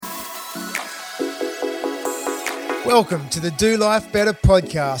Welcome to the Do Life Better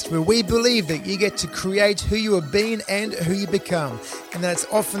podcast, where we believe that you get to create who you have been and who you become, and that it's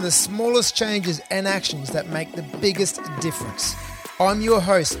often the smallest changes and actions that make the biggest difference. I'm your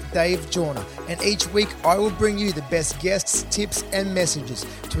host, Dave Joyner, and each week I will bring you the best guests, tips, and messages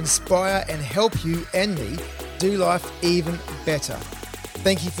to inspire and help you and me do life even better.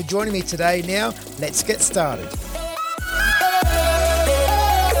 Thank you for joining me today. Now, let's get started.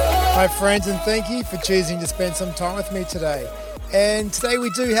 Hi friends, and thank you for choosing to spend some time with me today. And today we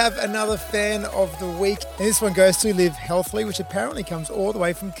do have another fan of the week, and this one goes to Live Healthily, which apparently comes all the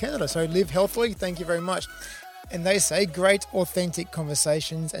way from Canada. So Live Healthily, thank you very much. And they say, great authentic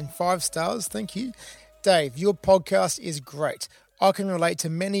conversations and 5 stars, thank you. Dave, your podcast is great. I can relate to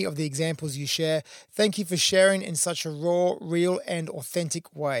many of the examples you share. Thank you for sharing in such a raw, real, and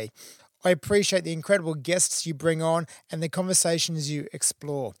authentic way. I appreciate the incredible guests you bring on and the conversations you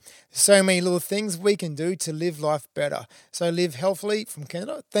explore. So many little things we can do to live life better. So Live Healthily from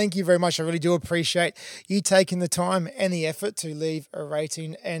Canada, thank you very much. I really do appreciate you taking the time and the effort to leave a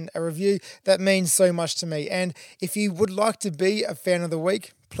rating and a review. That means so much to me. And if you would like to be a fan of the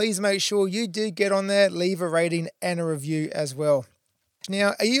week, please make sure you do get on there, leave a rating and a review as well.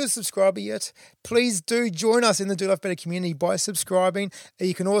 Now, are you a subscriber yet? Please do join us in the Do Life Better community by subscribing.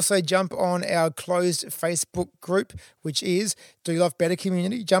 You can also jump on our closed Facebook group, which is Do Life Better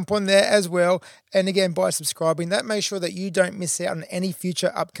Community. Jump on there as well. And again, by subscribing, that makes sure that you don't miss out on any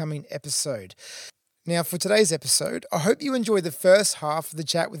future upcoming episode. Now, for today's episode, I hope you enjoyed the first half of the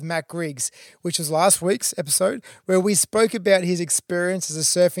chat with Matt Griggs, which was last week's episode, where we spoke about his experience as a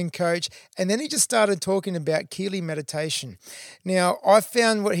surfing coach, and then he just started talking about Keely meditation. Now, I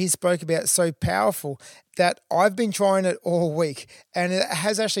found what he spoke about so powerful that I've been trying it all week, and it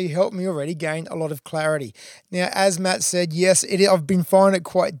has actually helped me already gain a lot of clarity. Now, as Matt said, yes, I've been finding it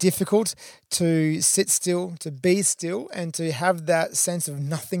quite difficult to sit still, to be still, and to have that sense of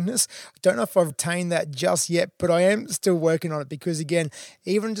nothingness. I don't know if I've attained that just yet, but I am still working on it because, again,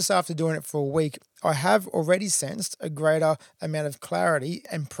 even just after doing it for a week, I have already sensed a greater amount of clarity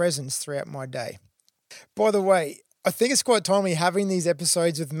and presence throughout my day. By the way, I think it's quite timely having these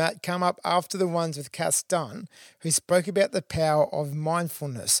episodes with Matt come up after the ones with Cass Dunn, who spoke about the power of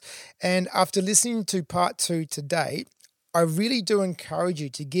mindfulness. And after listening to part 2 today, I really do encourage you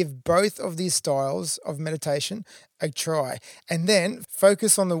to give both of these styles of meditation a try and then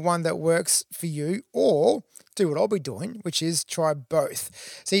focus on the one that works for you, or do what I'll be doing, which is try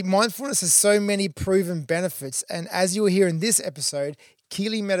both. See, mindfulness has so many proven benefits, and as you'll hear in this episode,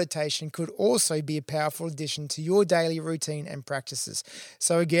 Keely meditation could also be a powerful addition to your daily routine and practices.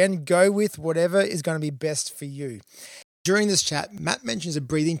 So again, go with whatever is going to be best for you. During this chat, Matt mentions a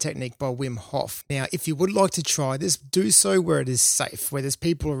breathing technique by Wim Hof. Now, if you would like to try this, do so where it is safe, where there's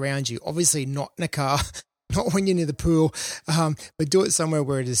people around you. Obviously not in a car, not when you're near the pool, but do it somewhere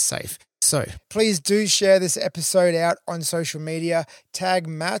where it is safe. So please do share this episode out on social media. Tag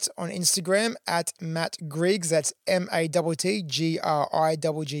Matt on Instagram at Matt Griggs. That's MattGriggs,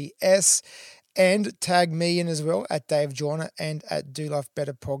 and tag me in as well at Dave Joyner and at Do Life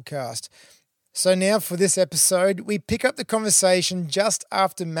Better Podcast. So now for this episode, we pick up the conversation just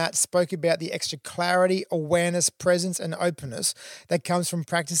after Matt spoke about the extra clarity, awareness, presence, and openness that comes from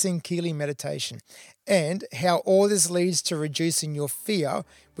practicing Keely meditation, and how all this leads to reducing your fear,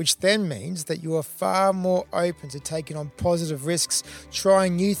 which then means that you are far more open to taking on positive risks,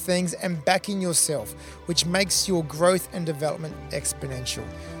 trying new things, and backing yourself, which makes your growth and development exponential.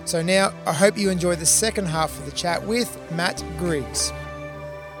 So now, I hope you enjoy the second half of the chat with Matt Griggs.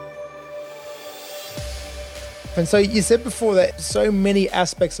 And so you said before that so many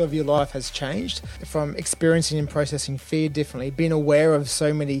aspects of your life has changed, from experiencing and processing fear differently, being aware of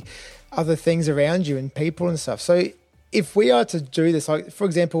so many other things around you and people and stuff. So if we are to do this, like for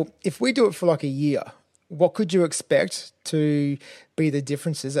example, if we do it for like a year, what could you expect to be the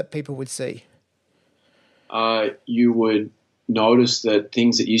differences that people would see? You would notice that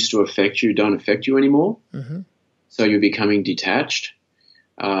things that used to affect you don't affect you anymore. Mm-hmm. So you're becoming detached.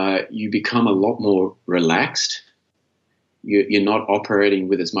 You become a lot more relaxed. You're not operating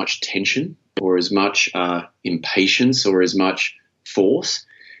with as much tension or as much impatience or as much force.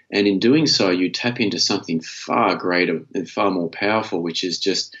 And in doing so, you tap into something far greater and far more powerful, which is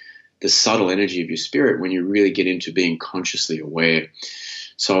just the subtle energy of your spirit when you really get into being consciously aware.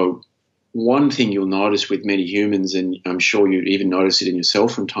 So one thing you'll notice with many humans, and I'm sure you even notice it in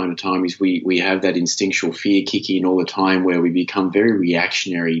yourself from time to time, is we have that instinctual fear kick in all the time where we become very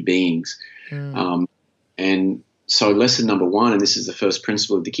reactionary beings. And so lesson number 1, and this is the first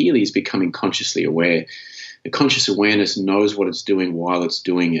principle of the Keely, is becoming consciously aware. The conscious awareness knows what it's doing while it's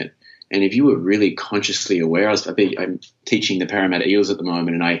doing it. And if you were really consciously aware, I'm teaching the Parramatta Eels at the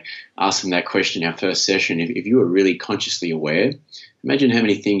moment, and I asked them that question in our first session. If you were really consciously aware, imagine how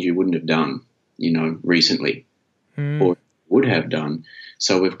many things you wouldn't have done, recently or would have done.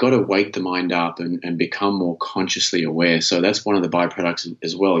 So we've got to wake the mind up and become more consciously aware. So that's one of the byproducts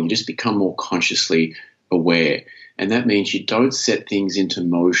as well. You just become more consciously aware. And that means you don't set things into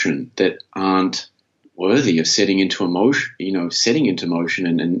motion that aren't worthy of setting into motion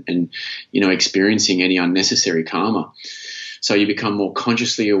and experiencing any unnecessary karma. So you become more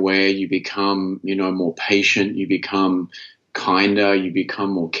consciously aware, you become, more patient, you become kinder, you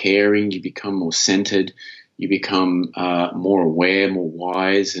become more caring, you become more centered, you become more aware, more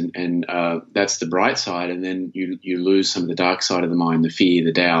wise, and that's the bright side. And then you lose some of the dark side of the mind, the fear,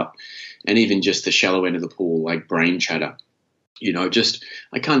 the doubt, and even just the shallow end of the pool, like brain chatter.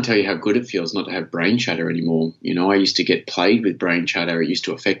 I can't tell you how good it feels not to have brain chatter anymore. I used to get plagued with brain chatter. It used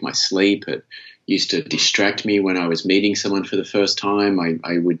to affect my sleep. It used to distract me when I was meeting someone for the first time.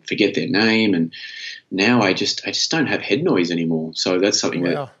 I would forget their name, and now I just don't have head noise anymore. So that's something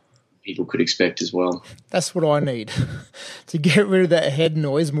that people could expect as well. That's what I need to get rid of that head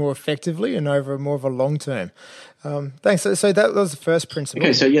noise more effectively and over more of a long term. Thanks. So that was the first principle.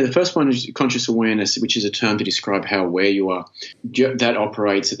 Okay, so the first one is conscious awareness, which is a term to describe how aware you are. That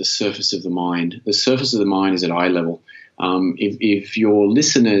operates at the surface of the mind. The surface of the mind is at eye level. If your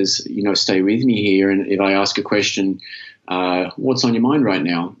listeners, stay with me here, and if I ask a question, what's on your mind right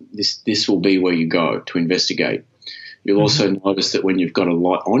now? This will be where you go to investigate. You'll also notice that when you've got a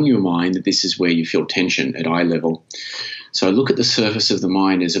lot on your mind, that this is where you feel tension at eye level. So look at the surface of the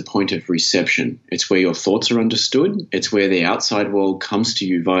mind as a point of reception. It's where your thoughts are understood. It's where the outside world comes to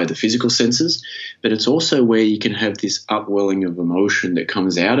you via the physical senses, but it's also where you can have this upwelling of emotion that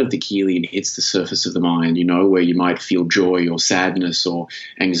comes out of the Keely and hits the surface of the mind, where you might feel joy or sadness or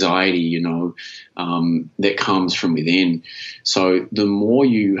anxiety, that comes from within. So the more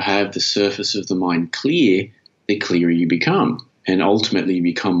you have the surface of the mind clear, the clearer you become, and ultimately you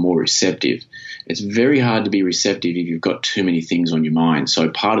become more receptive. It's very hard to be receptive if you've got too many things on your mind. So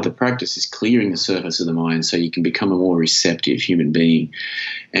part of the practice is clearing the surface of the mind so you can become a more receptive human being.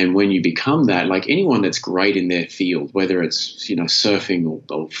 And when you become that, like anyone that's great in their field, whether it's, surfing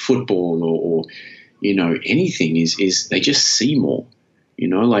or football or anything, is they just see more.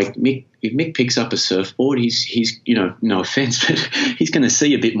 Like Mick, if Mick picks up a surfboard, he's no offense, but he's going to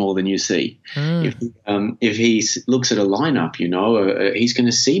see a bit more than you see. If he looks at a lineup, he's going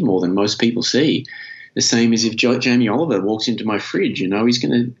to see more than most people see. The same as if Jamie Oliver walks into my fridge, he's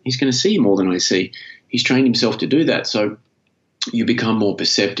going to see more than I see. He's trained himself to do that. So you become more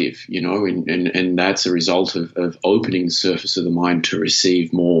perceptive, and that's a result of opening the surface of the mind to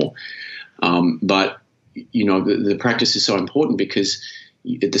receive more. But the practice is so important because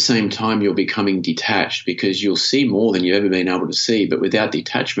at the same time you're becoming detached, because you'll see more than you've ever been able to see, but without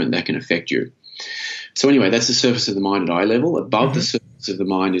detachment that can affect you. So anyway, that's the surface of the mind at eye level. Above the surface of the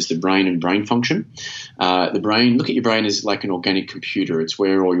mind is the brain and brain function. The brain, look at your brain as like an organic computer. It's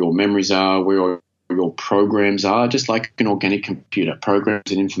where all your memories are, where all your programs are, just like an organic computer, programs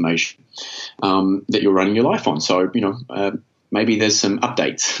and information that you're running your life on. So, maybe there's some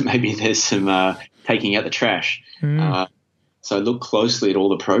updates, maybe there's some taking out the trash. So look closely at all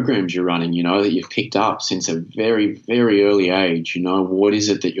the programs you're running, that you've picked up since a very, very early age. What is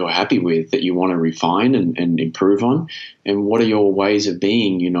it that you're happy with, that you want to refine and improve on? And what are your ways of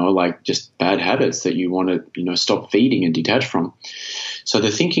being, like just bad habits that you want to, stop feeding and detach from? So the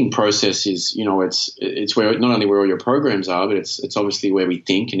thinking process is, it's where not only where all your programs are, but it's obviously where we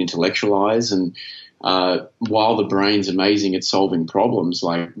think and intellectualize. And while the brain's amazing at solving problems,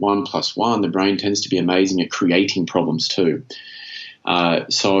 like 1 + 1, the brain tends to be amazing at creating problems too.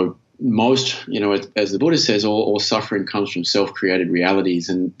 So most, as the Buddha says, all suffering comes from self-created realities,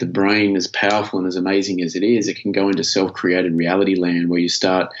 and the brain, as powerful and as amazing as it is, it can go into self-created reality land where you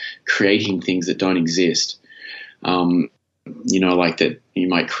start creating things that don't exist. Like that you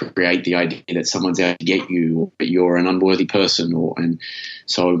might create the idea that someone's out to get you, or that you're an unworthy person,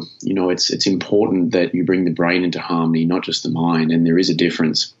 so it's important that you bring the brain into harmony, not just the mind, and there is a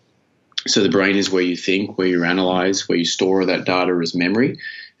difference. So the brain is where you think, where you analyze, where you store that data as memory,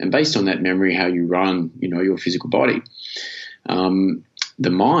 and based on that memory, how you run, your physical body. The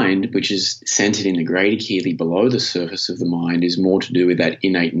mind, which is centered in the greater Keely below the surface of the mind, is more to do with that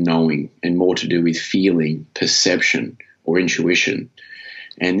innate knowing and more to do with feeling, perception, or intuition.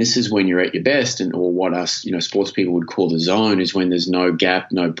 And this is when you're at your best, or what us, sports people would call the zone, is when there's no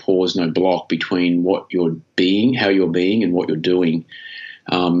gap, no pause, no block between what you're being, how you're being, and what you're doing.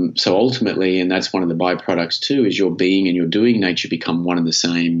 So ultimately, and that's one of the byproducts too, is your being and your doing nature become one and the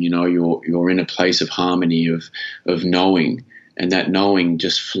same. You're in a place of harmony, of knowing, and that knowing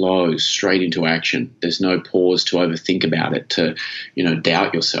just flows straight into action. There's no pause to overthink about it, to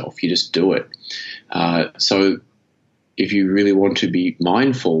doubt yourself. You just do it. So if you really want to be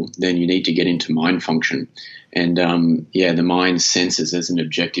mindful, then you need to get into mind function. And the mind senses as an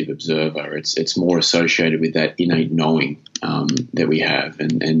objective observer. It's more associated with that innate knowing that we have,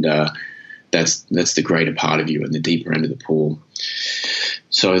 and that's the greater part of you and the deeper end of the pool.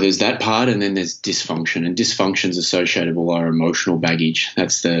 So there's that part, and then there's dysfunction, and dysfunction's associated with our emotional baggage.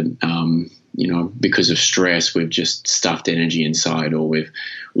 That's the because of stress, we've just stuffed energy inside, or we've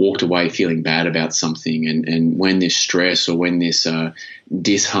walked away feeling bad about something. And when this stress, or when this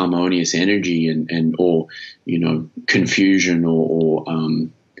disharmonious energy or confusion or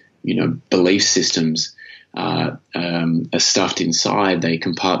belief systems are stuffed inside, they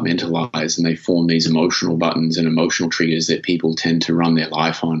compartmentalize and they form these emotional buttons and emotional triggers that people tend to run their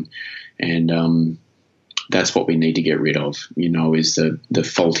life on. And that's what we need to get rid of, is the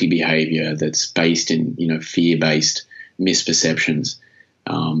faulty behavior that's based in, fear-based misperceptions.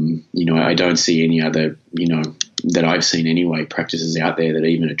 I don't see any other, that I've seen anyway, practices out there that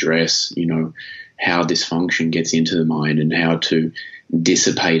even address, how dysfunction gets into the mind and how to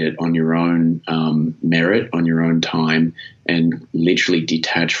dissipate it on your own merit, on your own time, and literally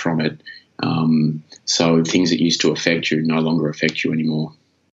detach from it. So things that used to affect you no longer affect you anymore.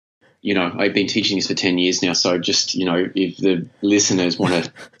 I've been teaching this for 10 years now, so just, if the listeners want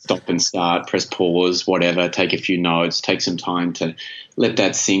to stop and start, press pause, whatever, take a few notes, take some time to let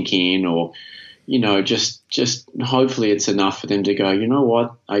that sink in, or, just hopefully it's enough for them to go, you know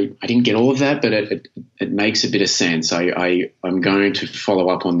what, I didn't get all of that, but it makes a bit of sense. I'm going to follow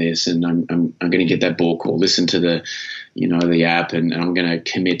up on this, and I'm going to get that book or listen to the app, and I'm going to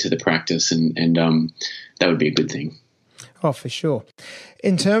commit to the practice, and that would be a good thing. Oh, for sure.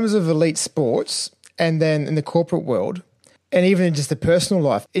 In terms of elite sports, and then in the corporate world, and even in just the personal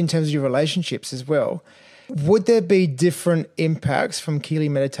life, in terms of your relationships as well, would there be different impacts from Keely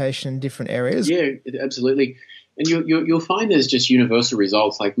meditation in different areas? Yeah, absolutely. And you'll find there's just universal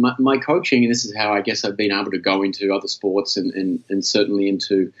results. Like my coaching, and this is how I guess I've been able to go into other sports and certainly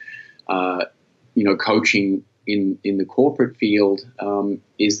into, coaching in the corporate field,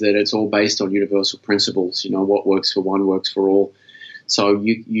 is that it's all based on universal principles. What works for one works for all. So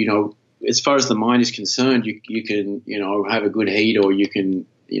as far as the mind is concerned, you can have a good heat, or you can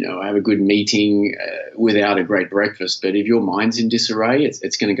have a good meeting without a great breakfast. But if your mind's in disarray,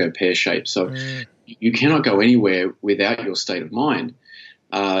 it's going to go pear-shaped. So you cannot go anywhere without your state of mind.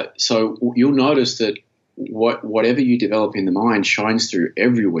 So you'll notice that whatever you develop in the mind shines through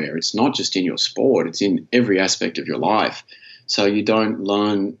everywhere. It's not just in your sport, it's in every aspect of your life. So you don't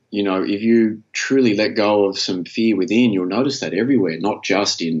learn, if you truly let go of some fear within, you'll notice that everywhere, not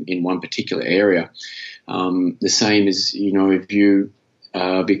just in one particular area. The same as, if you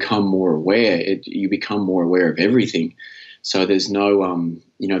become more aware, you become more aware of everything. So there's no,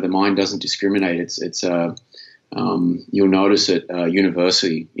 the mind doesn't discriminate. You'll notice it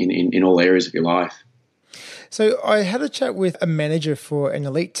universally in all areas of your life. So I had a chat with a manager for an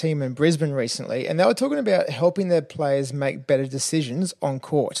elite team in Brisbane recently, and they were talking about helping their players make better decisions on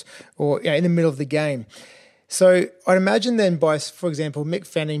court or in the middle of the game. So I'd imagine then for example, Mick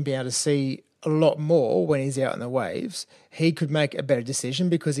Fanning being able to see a lot more when he's out on the waves, he could make a better decision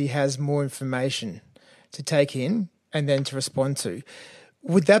because he has more information to take in and then to respond to.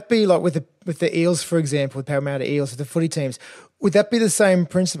 Would that be like with the Eels, for example, with Parramatta Eels, with the footy teams, would that be the same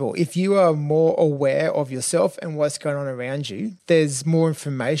principle? If you are more aware of yourself and what's going on around you, there's more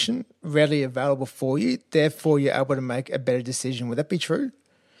information readily available for you, therefore you're able to make a better decision. Would that be true?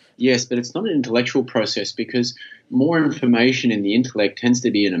 Yes, but it's not an intellectual process, because more information in the intellect tends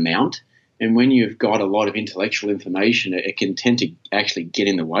to be an amount. And when you've got a lot of intellectual information, it can tend to actually get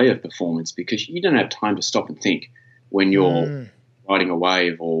in the way of performance, because you don't have time to stop and think when you're riding a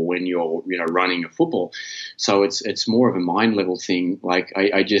wave or when you're running a football. So it's more of a mind level thing. Like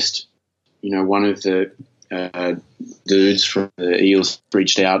I just one of the dudes from the Eels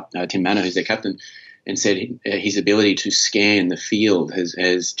reached out, Tim Manor, who's their captain, and said his ability to scan the field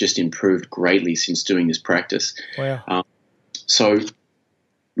has just improved greatly since doing this practice. Wow. So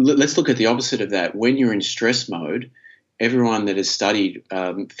let's look at the opposite of that. When you're in stress mode, everyone that has studied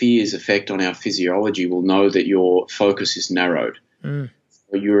fear's effect on our physiology will know that your focus is narrowed. So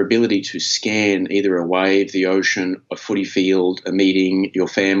your ability to scan either a wave, the ocean, a footy field, a meeting, your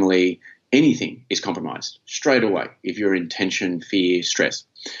family, anything is compromised straight away if you're in tension, fear, stress.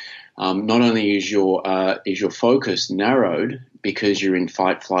 not only is your focus narrowed because you're in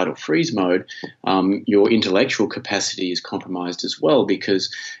fight, flight, or freeze mode, your intellectual capacity is compromised as well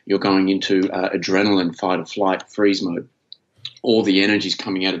because you're going into adrenaline, fight or flight, freeze mode. All the energy is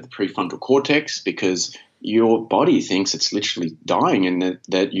coming out of the prefrontal cortex because your body thinks it's literally dying and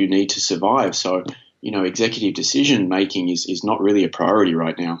that you need to survive. So, executive decision making is not really a priority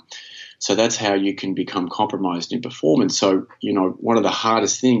right now. So that's how you can become compromised in performance. So, one of the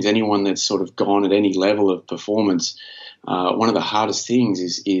hardest things, anyone that's sort of gone at any level of performance, one of the hardest things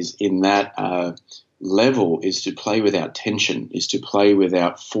is in that level is to play without tension, is to play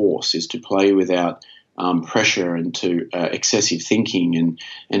without force, is to play without pressure and to excessive thinking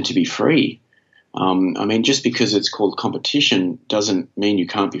and to be free. Just because it's called competition doesn't mean you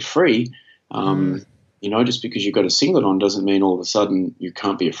can't be free. Just because you've got a singlet on doesn't mean all of a sudden you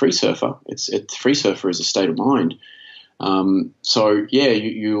can't be a free surfer. Free surfer is a state of mind. You'll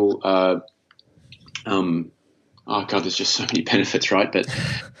oh God, there's just so many benefits, right? But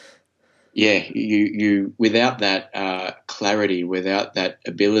yeah, you without that clarity, without that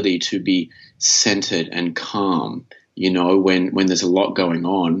ability to be centered and calm, when there's a lot going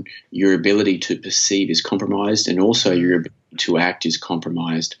on, your ability to perceive is compromised, and also your ability to act is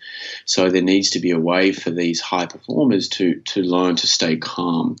compromised. So there needs to be a way for these high performers to learn to stay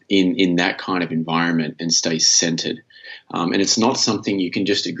calm in that kind of environment and stay centered. And it's not something you can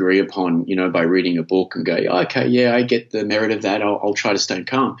just agree upon, by reading a book and go, okay, yeah, I get the merit of that. I'll try to stay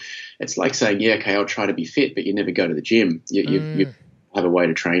calm. It's like saying, yeah, okay, I'll try to be fit, but you never go to the gym. You have a way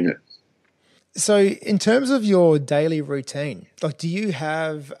to train it. So in terms of your daily routine, do you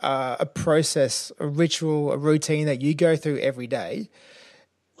have a process, a ritual, a routine that you go through every day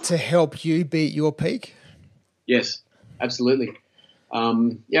to help you be at your peak? Yes, absolutely.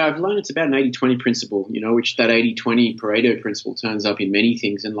 I've learned it's about an 80-20 principle, which that 80-20 Pareto principle turns up in many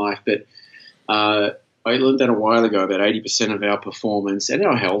things in life. But I learned that a while ago. About 80% of our performance and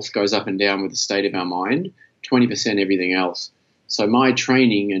our health goes up and down with the state of our mind, 20% everything else. So my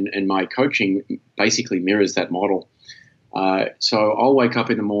training and my coaching basically mirrors that model. So I'll wake up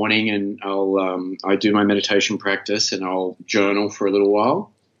in the morning and I do my meditation practice and I'll journal for a little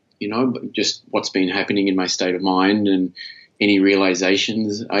while, just what's been happening in my state of mind and any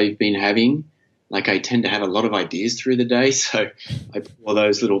realizations I've been having. Like I tend to have a lot of ideas through the day, so I pull all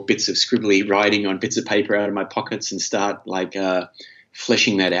those little bits of scribbly writing on bits of paper out of my pockets and start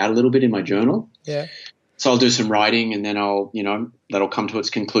fleshing that out a little bit in my journal. Yeah. So I'll do some writing and then that'll come to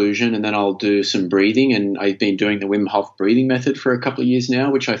its conclusion, and then I'll do some breathing, and I've been doing the Wim Hof breathing method for a couple of years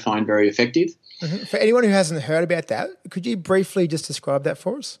now, which I find very effective. Mm-hmm. For anyone who hasn't heard about that, could you briefly just describe that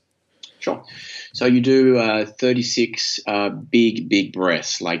for us? Sure. So you do 36 big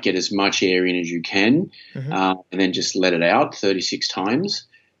breaths, like get as much air in as you can, and then just let it out 36 times.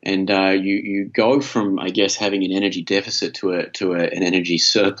 And you go from, I guess, having an energy deficit to an energy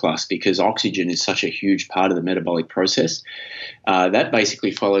surplus, because oxygen is such a huge part of the metabolic process. That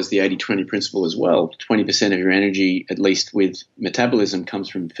basically follows the 80-20 principle as well. 20% of your energy, at least with metabolism, comes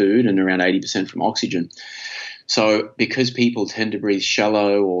from food, and around 80% from oxygen. So because people tend to breathe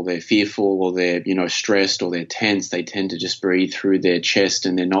shallow, or they're fearful, or they're stressed, or they're tense, they tend to just breathe through their chest,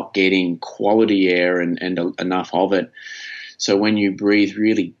 and they're not getting quality air and enough of it. So when you breathe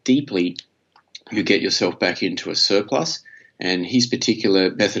really deeply, you get yourself back into a surplus. And his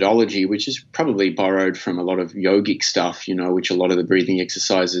particular methodology, which is probably borrowed from a lot of yogic stuff, which a lot of the breathing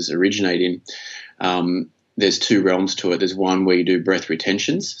exercises originate in, there's two realms to it. There's one where you do breath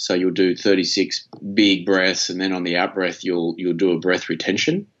retentions. So you'll do 36 big breaths, and then on the out breath, you'll do a breath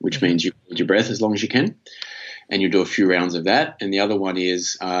retention, which means you hold your breath as long as you can. And you do a few rounds of that. And the other one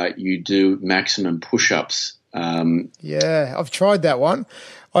is you do maximum push-ups. Yeah, I've tried that one.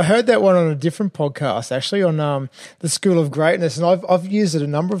 I heard that one on a different podcast, actually, on the School of Greatness, and I've used it a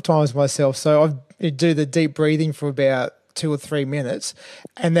number of times myself. So I do the deep breathing for about 2 or 3 minutes,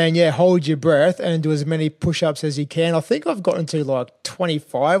 and then hold your breath and do as many push-ups as you can. I think I've gotten to like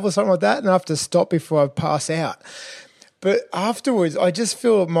 25 or something like that, and I have to stop before I pass out. But afterwards, I just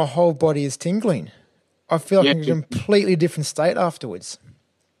feel my whole body is tingling. I feel like I'm in a completely different state afterwards.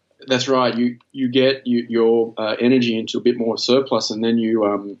 That's right. You get your energy into a bit more surplus, and then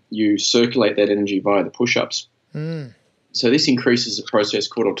you circulate that energy via the push-ups. So this increases a process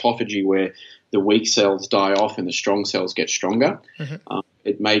called autophagy, where the weak cells die off and the strong cells get stronger.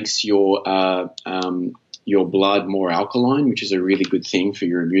 It makes your blood more alkaline, which is a really good thing for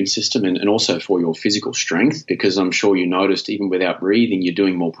your immune system and also for your physical strength, because I'm sure you noticed even without breathing, you're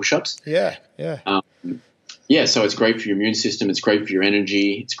doing more push-ups. Yeah. Yeah, so it's great for your immune system. It's great for your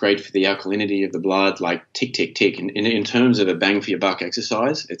energy. It's great for the alkalinity of the blood, like tick, tick, tick. And in terms of a bang for your buck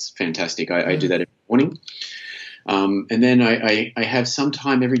exercise, it's fantastic. I do that every morning. And then I have some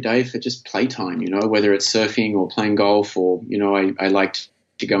time every day for just playtime, whether it's surfing or playing golf or, I like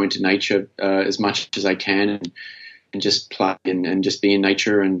to go into nature as much as I can and just play and just be in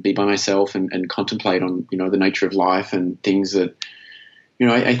nature and be by myself and contemplate on, the nature of life and things that,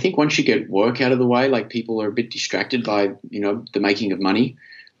 I think once you get work out of the way, like people are a bit distracted by, the making of money.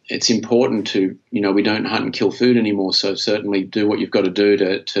 It's important to, we don't hunt and kill food anymore. So certainly do what you've got to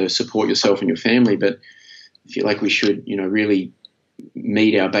do to support yourself and your family. But I feel like we should, really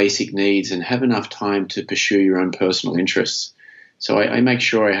meet our basic needs and have enough time to pursue your own personal interests. So I make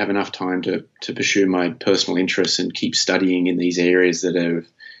sure I have enough time to pursue my personal interests and keep studying in these areas that are of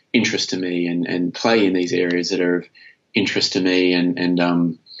interest to me and play in these areas that are of interest to me and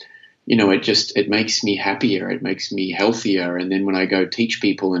it makes me happier. It makes me healthier. And then when I go teach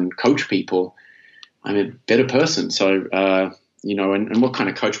people and coach people, I'm a better person. So, and what kind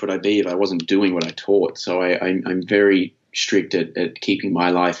of coach would I be if I wasn't doing what I taught? So I'm very strict at keeping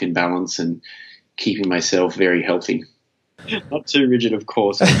my life in balance and keeping myself very healthy. Not too rigid, of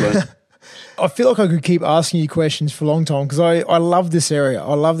course. I feel like I could keep asking you questions for a long time because I love this area.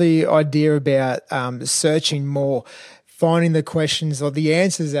 I love the idea about searching more, finding the questions or the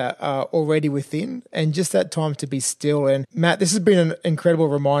answers that are already within and just that time to be still. And Matt, this has been an incredible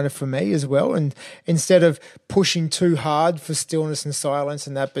reminder for me as well. And instead of pushing too hard for stillness and silence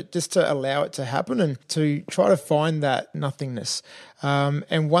and that, but just to allow it to happen and to try to find that nothingness.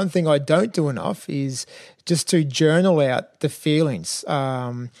 And one thing I don't do enough is just to journal out the feelings,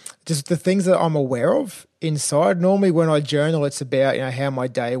 just the things that I'm aware of inside. Normally when I journal, it's about, how my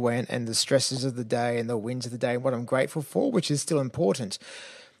day went and the stresses of the day and the wins of the day and what I'm grateful for, which is still important.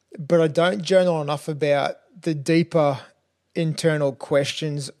 But I don't journal enough about the deeper internal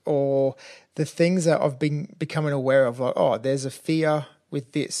questions or the things that I've been becoming aware of, like, oh, there's a fear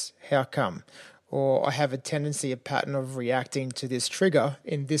with this. How come? Or I have a tendency, a pattern of reacting to this trigger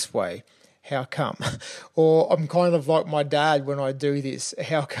in this way. How come? Or I'm kind of like my dad when I do this.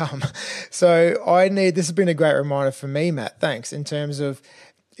 How come? So this has been a great reminder for me, Matt, thanks, in terms of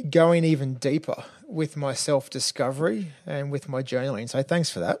going even deeper with my self-discovery and with my journaling. So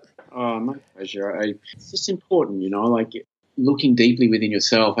thanks for that. Oh, my pleasure. It's just important, like looking deeply within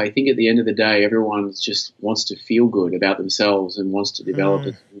yourself. I think at the end of the day, everyone just wants to feel good about themselves and wants to develop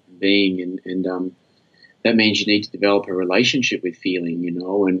as a human being. And that means you need to develop a relationship with feeling,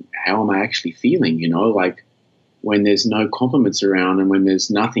 and how am I actually feeling, like when there's no compliments around and when there's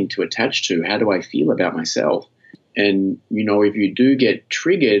nothing to attach to, how do I feel about myself? And, if you do get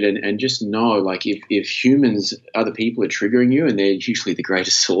triggered and just know, like if humans, other people are triggering you and they're usually the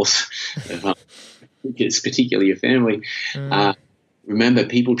greatest source of it's particularly your family. Remember,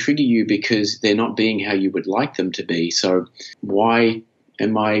 people trigger you because they're not being how you would like them to be. So why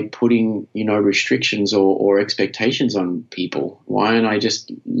am I putting, restrictions or expectations on people? Why aren't I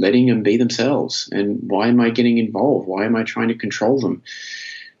just letting them be themselves? And why am I getting involved? Why am I trying to control them?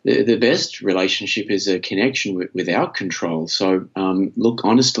 The best relationship is a connection without control. So look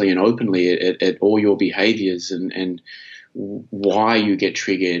honestly and openly at all your behaviors and why you get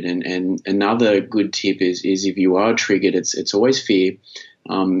triggered. And another good tip is if you are triggered, it's always fear.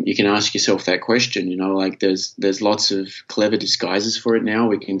 You can ask yourself that question, like there's lots of clever disguises for it now.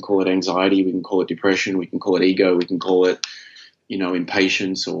 We can call it anxiety, we can call it depression, we can call it ego, we can call it,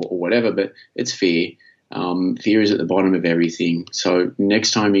 impatience or whatever, but it's fear. Fear is at the bottom of everything. So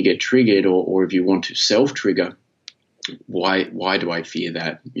next time you get triggered or if you want to self-trigger, why do I fear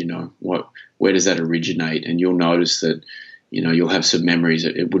that? Where does that originate? And you'll notice that, you'll have some memories.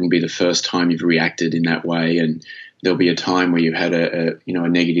 It wouldn't be the first time you've reacted in that way. And there'll be a time where you had a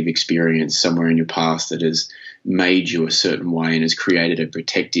negative experience somewhere in your past that has made you a certain way and has created a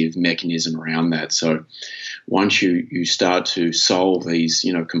protective mechanism around that. So once you start to solve these,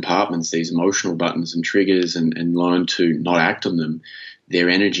 compartments, these emotional buttons and triggers and learn to not act on them, their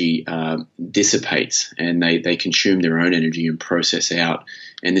energy dissipates and they consume their own energy and process out.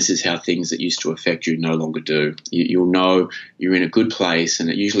 And this is how things that used to affect you no longer do. You'll know you're in a good place, and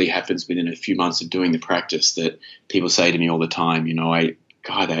it usually happens within a few months of doing the practice that people say to me all the time, I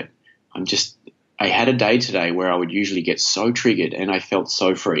had a day today where I would usually get so triggered and I felt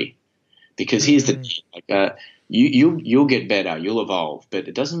so free. Because here's the thing, you'll get better, you'll evolve, but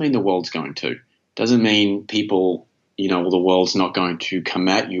it doesn't mean the world's going to. It doesn't mean people, the world's not going to come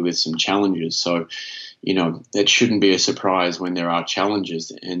at you with some challenges. So, it shouldn't be a surprise when there are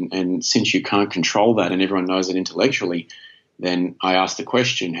challenges. And since you can't control that and everyone knows it intellectually, then I ask the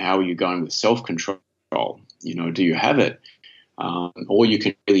question, how are you going with self-control? do you have it? All you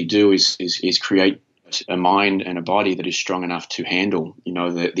can really do is create a mind and a body that is strong enough to handle,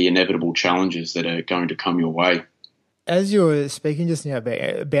 the inevitable challenges that are going to come your way. As you were speaking just now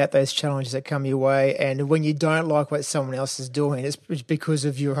about those challenges that come your way, and when you don't like what someone else is doing, it's because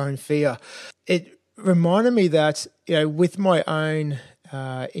of your own fear. It reminded me that, with my own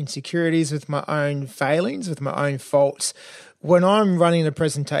insecurities, with my own failings, with my own faults, when I'm running a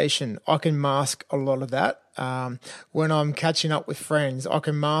presentation, I can mask a lot of that. When I'm catching up with friends, I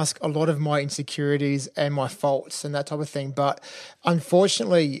can mask a lot of my insecurities and my faults and that type of thing. But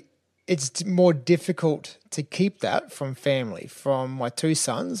unfortunately, it's more difficult to keep that from family, from my 2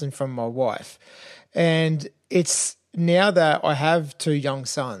 sons and from my wife. And it's now that I have 2 young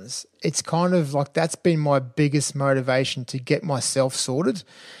sons, it's kind of like that's been my biggest motivation to get myself sorted,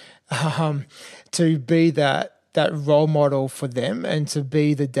 to be that role model for them and to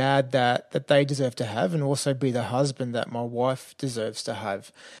be the dad that they deserve to have, and also be the husband that my wife deserves to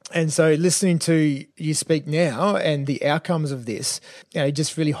have. And so listening to you speak now and the outcomes of this,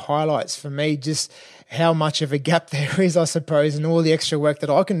 just really highlights for me just how much of a gap there is, I suppose, and all the extra work that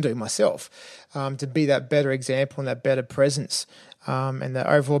I can do myself to be that better example and that better presence and that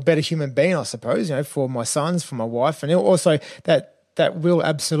overall better human being, I suppose, for my sons, for my wife, and also that will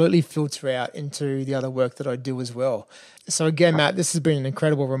absolutely filter out into the other work that I do as well. So again, Matt, this has been an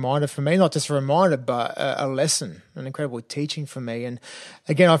incredible reminder for me, not just a reminder, but a lesson, an incredible teaching for me. And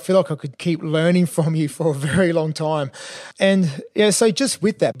again, I feel like I could keep learning from you for a very long time. And so just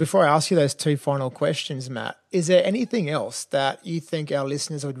with that, before I ask you those 2 final questions, Matt, is there anything else that you think our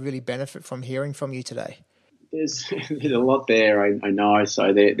listeners would really benefit from hearing from you today? There's a lot there, I know.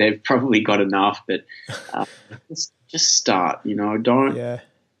 So they've probably got enough, but just start.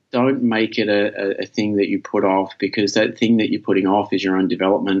 Don't make it a thing that you put off, because that thing that you're putting off is your own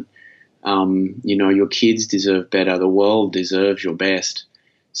development. Your kids deserve better. The world deserves your best.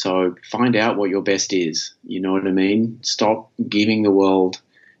 So find out what your best is. You know what I mean? Stop giving the world,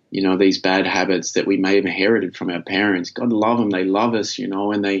 these bad habits that we may have inherited from our parents. God love them. They love us,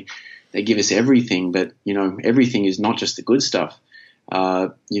 and they give us everything, but, everything is not just the good stuff.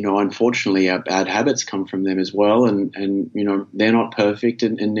 Unfortunately, our bad habits come from them as well, and they're not perfect,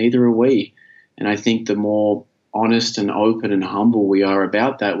 and neither are we. And I think the more honest and open and humble we are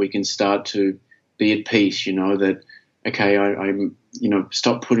about that, we can start to be at peace, that, okay, I'm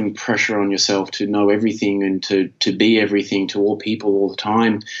stop putting pressure on yourself to know everything and to be everything to all people all the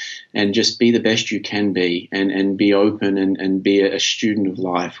time, and just be the best you can be, and be open and be a student of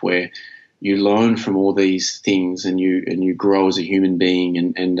life where you learn from all these things and you grow as a human being,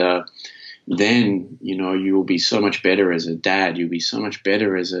 and then you will be so much better as a dad. You'll be so much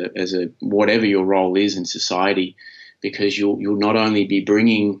better as a whatever your role is in society, because you'll not only be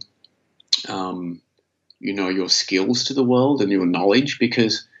bringing your skills to the world and your knowledge,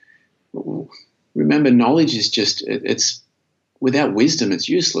 because remember, knowledge is just, it's without wisdom, it's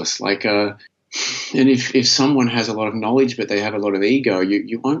useless. And if someone has a lot of knowledge but they have a lot of ego,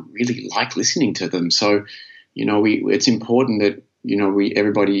 you won't really like listening to them. So, it's important that,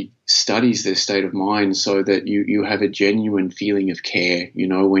 everybody studies their state of mind so that you have a genuine feeling of care.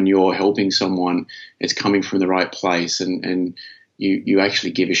 When you're helping someone, it's coming from the right place, and you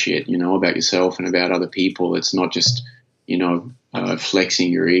actually give a shit, about yourself and about other people. It's not just,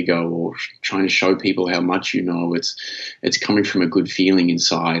 flexing your ego or trying to show people how much you know. It's coming from a good feeling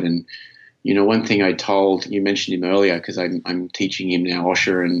inside. And, one thing I told, you mentioned him earlier, because I'm teaching him now,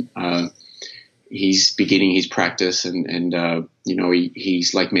 Osher, and he's beginning his practice, and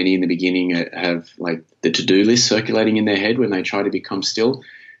he's like many in the beginning have like the to-do list circulating in their head when they try to become still.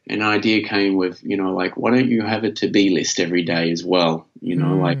 An idea came with, why don't you have a to-be list every day as well?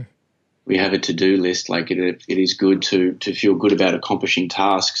 Like we have a to-do list, like it is good to feel good about accomplishing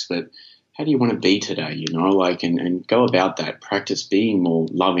tasks, but how do you want to be today, and go about that. Practice being more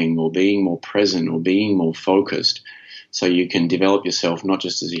loving, or being more present, or being more focused, so you can develop yourself not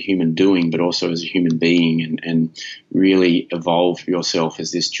just as a human doing, but also as a human being, and really evolve yourself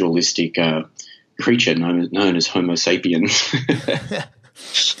as this dualistic creature known as Homo sapiens.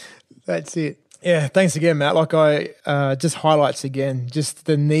 That's it. Yeah, thanks again, Matt. Just highlights again just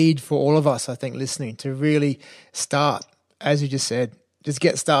the need for all of us, I think, listening, to really start, as you just said, just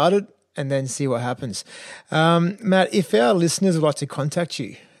get started and then see what happens. Matt, if our listeners would like to contact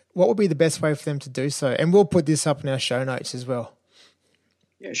you, what would be the best way for them to do so? And we'll put this up in our show notes as well.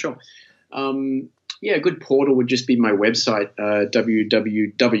 Yeah, sure. A good portal would just be my website,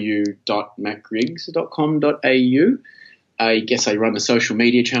 www.mattgriggs.com.au. I guess I run the social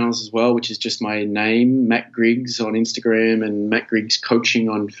media channels as well, which is just my name, Matt Griggs on Instagram, and Matt Griggs Coaching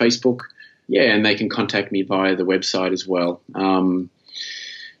on Facebook. and they can contact me via the website as well.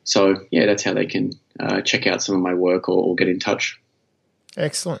 So that's how they can check out some of my work or get in touch.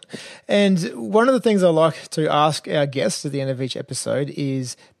 Excellent. And one of the things I like to ask our guests at the end of each episode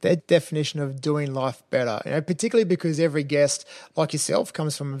is their definition of doing life better, particularly because every guest, like yourself,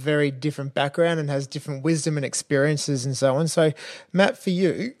 comes from a very different background and has different wisdom and experiences and so on. So, Matt, for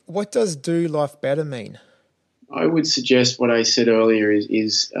you, what does do life better mean? I would suggest what I said earlier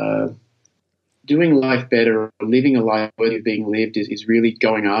is doing life better, or living a life worthy of being lived is really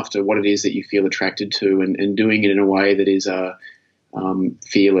going after what it is that you feel attracted to and doing it in a way that is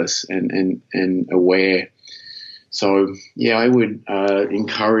fearless and aware. So, I would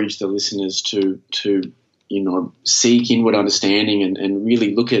encourage the listeners to seek inward understanding and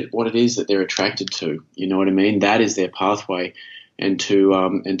really look at what it is that they're attracted to. You know what I mean? That is their pathway, and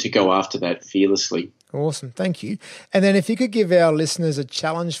to go after that fearlessly. Awesome. Thank you. And then if you could give our listeners a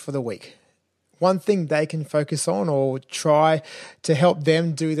challenge for the week, one thing they can focus on or try to help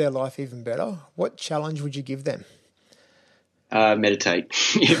them do their life even better, what challenge would you give them? Meditate.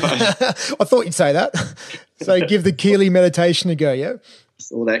 I thought you'd say that. So give the Keely meditation a go, yeah?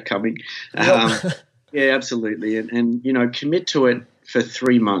 Saw that coming. Yeah, absolutely. And commit to it for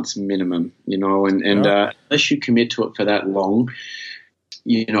 3 months minimum, unless you commit to it for that long,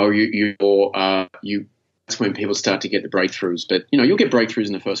 that's when people start to get the breakthroughs. But, you'll get breakthroughs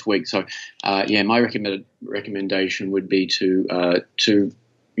in the first week. So, my recommendation would be to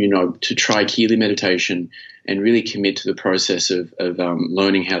try Keely meditation and really commit to the process of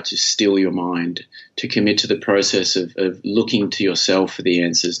learning how to still your mind, to commit to the process of looking to yourself for the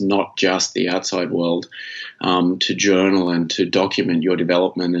answers, not just the outside world, to journal and to document your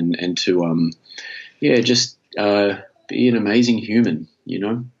development and to, just be an amazing human,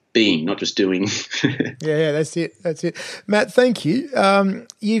 being, not just doing. Yeah, that's it. Matt, thank you.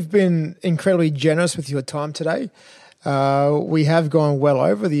 You've been incredibly generous with your time today. We have gone well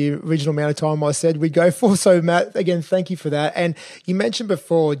over the original amount of time I said we'd go for. So, Matt, again, thank you for that. And you mentioned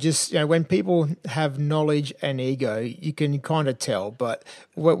before, just, when people have knowledge and ego, you can kind of tell. But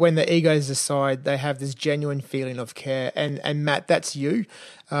when the ego is aside, they have this genuine feeling of care. And Matt, that's you.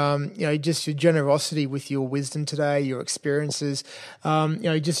 Just your generosity with your wisdom today, your experiences,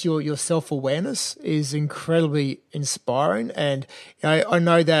 just your self-awareness is incredibly inspiring. And I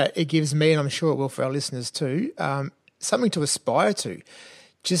know that it gives me, and I'm sure it will for our listeners too, something to aspire to,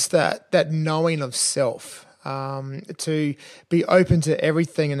 just that knowing of self, to be open to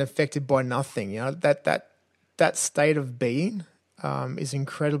everything and affected by nothing. That state of being is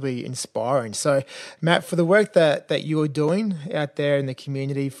incredibly inspiring. So, Matt, for the work that you're doing out there in the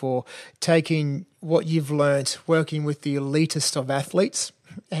community, for taking what you've learnt, working with the elitist of athletes,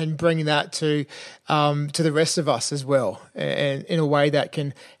 and bringing that to the rest of us as well, and in a way that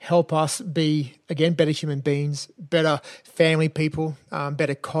can help us be, again, better human beings, better family people,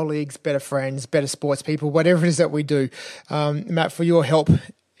 better colleagues, better friends, better sports people, whatever it is that we do. Matt, for your help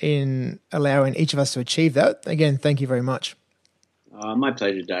in allowing each of us to achieve that, again, thank you very much. My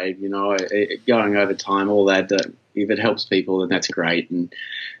pleasure, Dave. Going over time, all that, if it helps people, then that's great. And,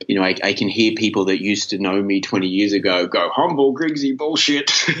 I can hear people that used to know me 20 years ago go, humble, Griggsy,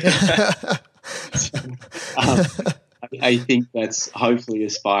 bullshit. I think that's hopefully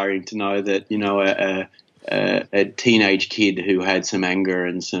aspiring to know that, a teenage kid who had some anger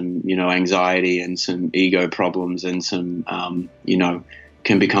and some, anxiety and some ego problems and some,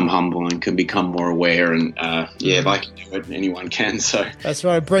 can become humble and can become more aware. And, if I can do it, anyone can. So that's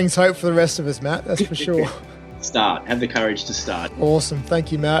right. It brings hope for the rest of us, Matt. That's for sure. Start. Have the courage to start. Awesome.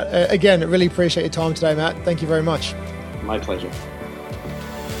 Thank you, Matt. Again, I really appreciate your time today, Matt. Thank you very much. My pleasure.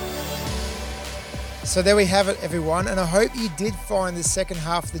 So there we have it, everyone. And I hope you did find the second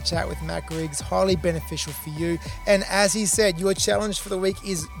half of the chat with Matt Griggs highly beneficial for you. And as he said, your challenge for the week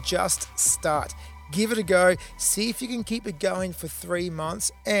is just start. Give it a go. See if you can keep it going for 3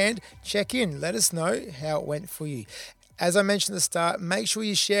 months and check in. Let us know how it went for you. As I mentioned at the start, make sure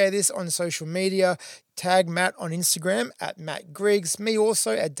you share this on social media. Tag Matt on Instagram at Matt Griggs, me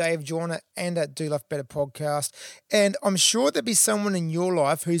also at Dave Joyner and at Do Life Better Podcast. And I'm sure there'll be someone in your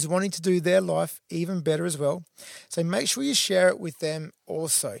life who's wanting to do their life even better as well. So make sure you share it with them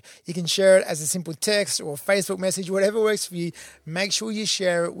also. You can share it as a simple text or Facebook message, whatever works for you. Make sure you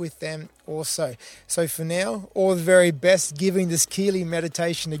share it with them also. So for now, all the very best, giving this Keely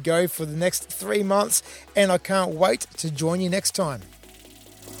meditation a go for the next 3 months. And I can't wait to join you next time.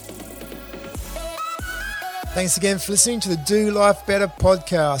 Thanks again for listening to the Do Life Better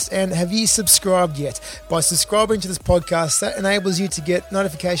podcast. And have you subscribed yet? By subscribing to this podcast, that enables you to get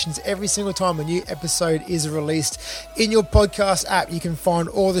notifications every single time a new episode is released. In your podcast app, you can find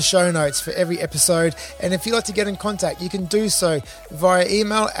all the show notes for every episode. And if you'd like to get in contact, you can do so via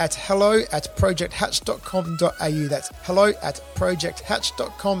email at hello@projecthatch.com.au. That's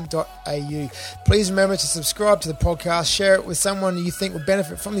hello@projecthatch.com.au. Please remember to subscribe to the podcast, share it with someone you think will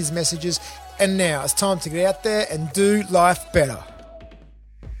benefit from these messages. And now it's time to get out there and do life better.